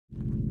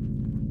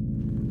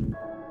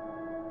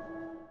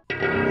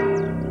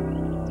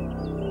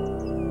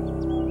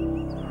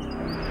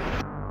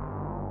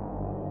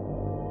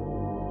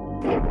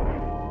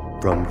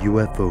From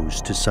UFOs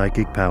to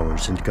psychic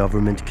powers and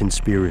government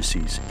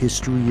conspiracies,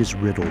 history is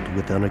riddled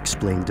with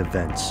unexplained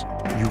events.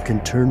 You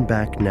can turn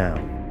back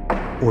now,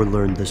 or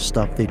learn the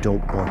stuff they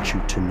don't want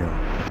you to know.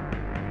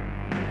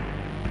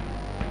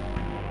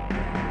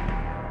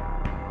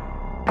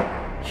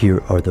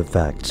 Here are the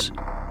facts.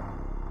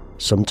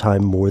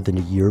 Sometime more than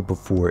a year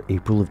before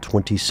April of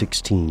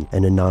 2016,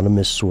 an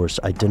anonymous source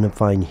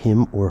identifying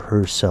him or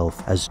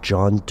herself as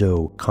John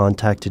Doe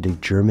contacted a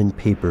German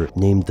paper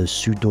named the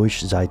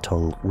Süddeutsche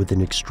Zeitung with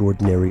an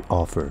extraordinary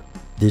offer.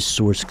 This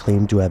source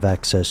claimed to have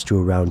access to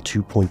around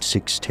 2.6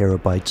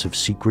 terabytes of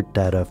secret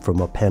data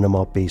from a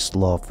Panama-based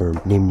law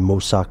firm named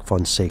Mossack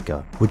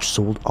Fonseca, which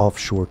sold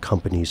offshore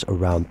companies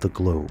around the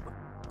globe.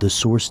 The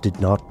source did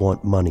not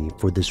want money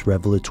for this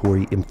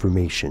revelatory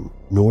information,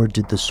 nor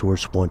did the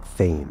source want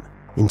fame.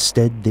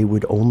 Instead, they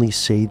would only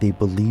say they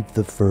believed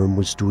the firm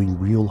was doing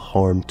real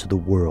harm to the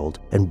world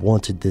and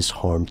wanted this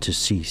harm to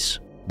cease.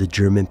 The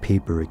German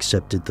paper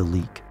accepted the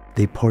leak.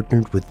 They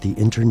partnered with the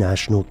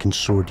International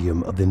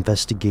Consortium of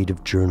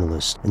Investigative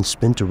Journalists and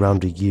spent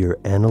around a year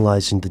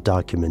analyzing the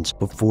documents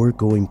before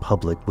going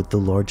public with the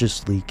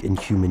largest leak in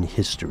human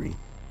history.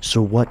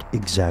 So what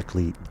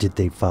exactly did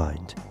they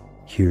find?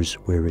 Here's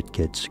where it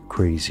gets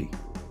crazy.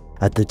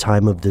 At the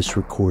time of this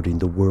recording,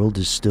 the world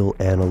is still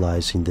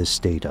analyzing this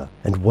data,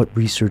 and what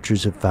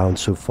researchers have found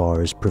so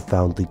far is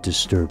profoundly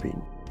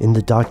disturbing. In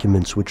the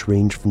documents, which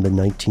range from the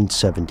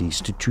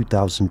 1970s to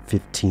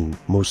 2015,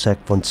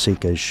 Mossack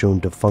Fonseca is shown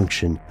to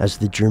function, as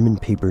the German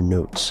paper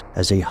notes,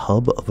 as a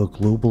hub of a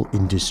global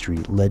industry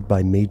led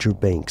by major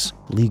banks,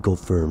 legal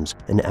firms,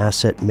 and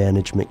asset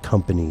management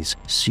companies,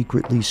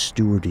 secretly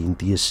stewarding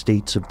the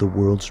estates of the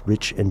world's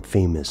rich and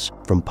famous,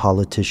 from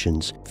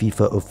politicians,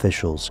 FIFA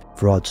officials,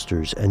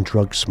 fraudsters, and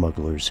drug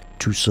smugglers,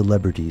 to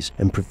celebrities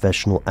and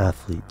professional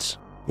athletes.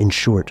 In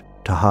short,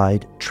 to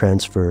hide,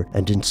 transfer,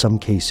 and in some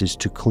cases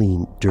to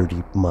clean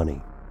dirty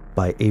money.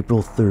 By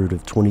April 3rd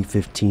of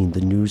 2015, the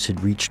news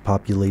had reached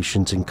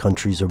populations in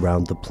countries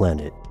around the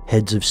planet.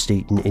 Heads of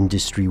state and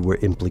industry were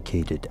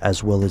implicated,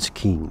 as well as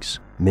kings.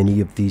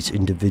 Many of these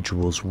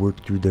individuals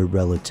worked through their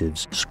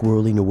relatives,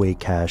 squirreling away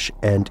cash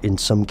and, in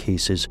some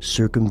cases,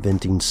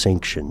 circumventing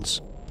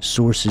sanctions.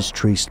 Sources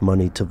traced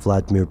money to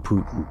Vladimir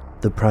Putin,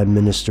 the Prime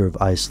Minister of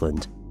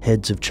Iceland,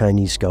 heads of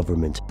Chinese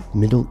government,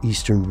 Middle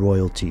Eastern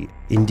royalty,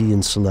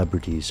 Indian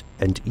celebrities,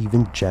 and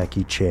even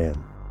Jackie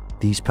Chan.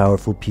 These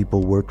powerful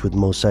people worked with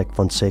Mossack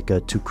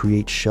Fonseca to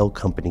create shell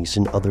companies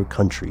in other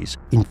countries,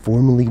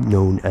 informally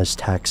known as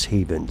tax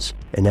havens,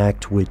 an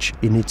act which,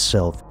 in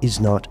itself, is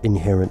not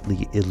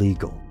inherently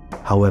illegal.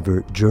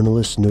 However,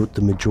 journalists note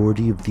the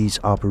majority of these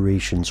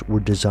operations were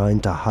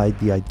designed to hide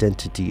the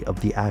identity of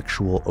the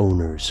actual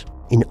owners.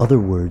 In other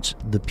words,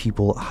 the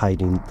people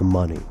hiding the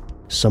money.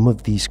 Some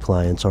of these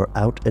clients are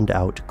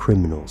out-and-out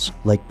criminals,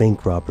 like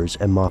bank robbers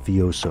and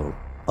mafioso.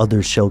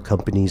 Other shell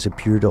companies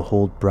appear to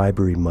hold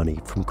bribery money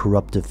from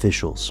corrupt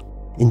officials.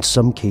 In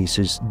some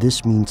cases,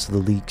 this means the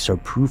leaks are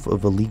proof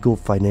of illegal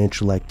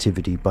financial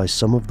activity by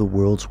some of the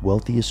world's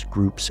wealthiest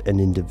groups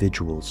and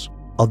individuals.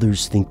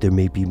 Others think there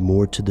may be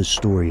more to the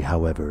story,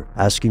 however,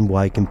 asking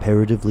why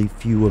comparatively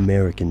few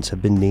Americans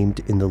have been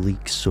named in the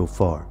leaks so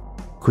far.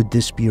 Could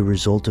this be a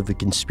result of a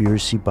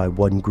conspiracy by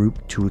one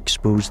group to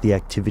expose the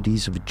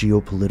activities of a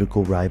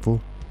geopolitical rival?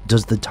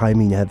 Does the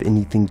timing have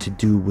anything to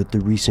do with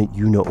the recent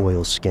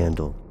Unaoil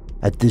scandal?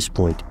 At this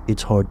point,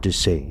 it's hard to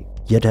say.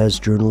 Yet as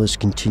journalists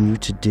continue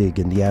to dig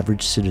and the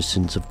average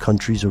citizens of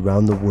countries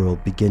around the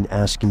world begin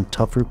asking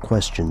tougher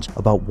questions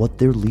about what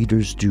their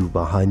leaders do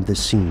behind the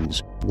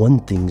scenes, one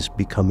thing's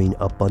becoming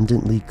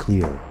abundantly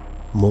clear.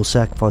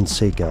 Mossack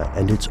Fonseca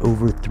and its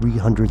over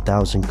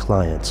 300,000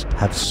 clients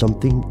have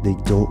something they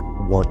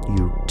don't want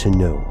you to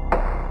know.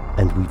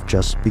 And we've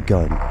just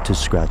begun to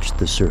scratch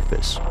the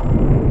surface.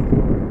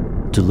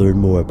 To learn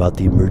more about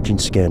the emerging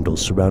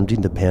scandals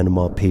surrounding the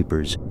Panama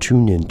Papers,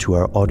 tune in to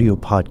our audio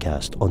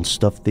podcast on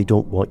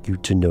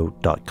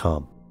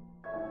StuffTheyDon'tWantYouToKnow.com.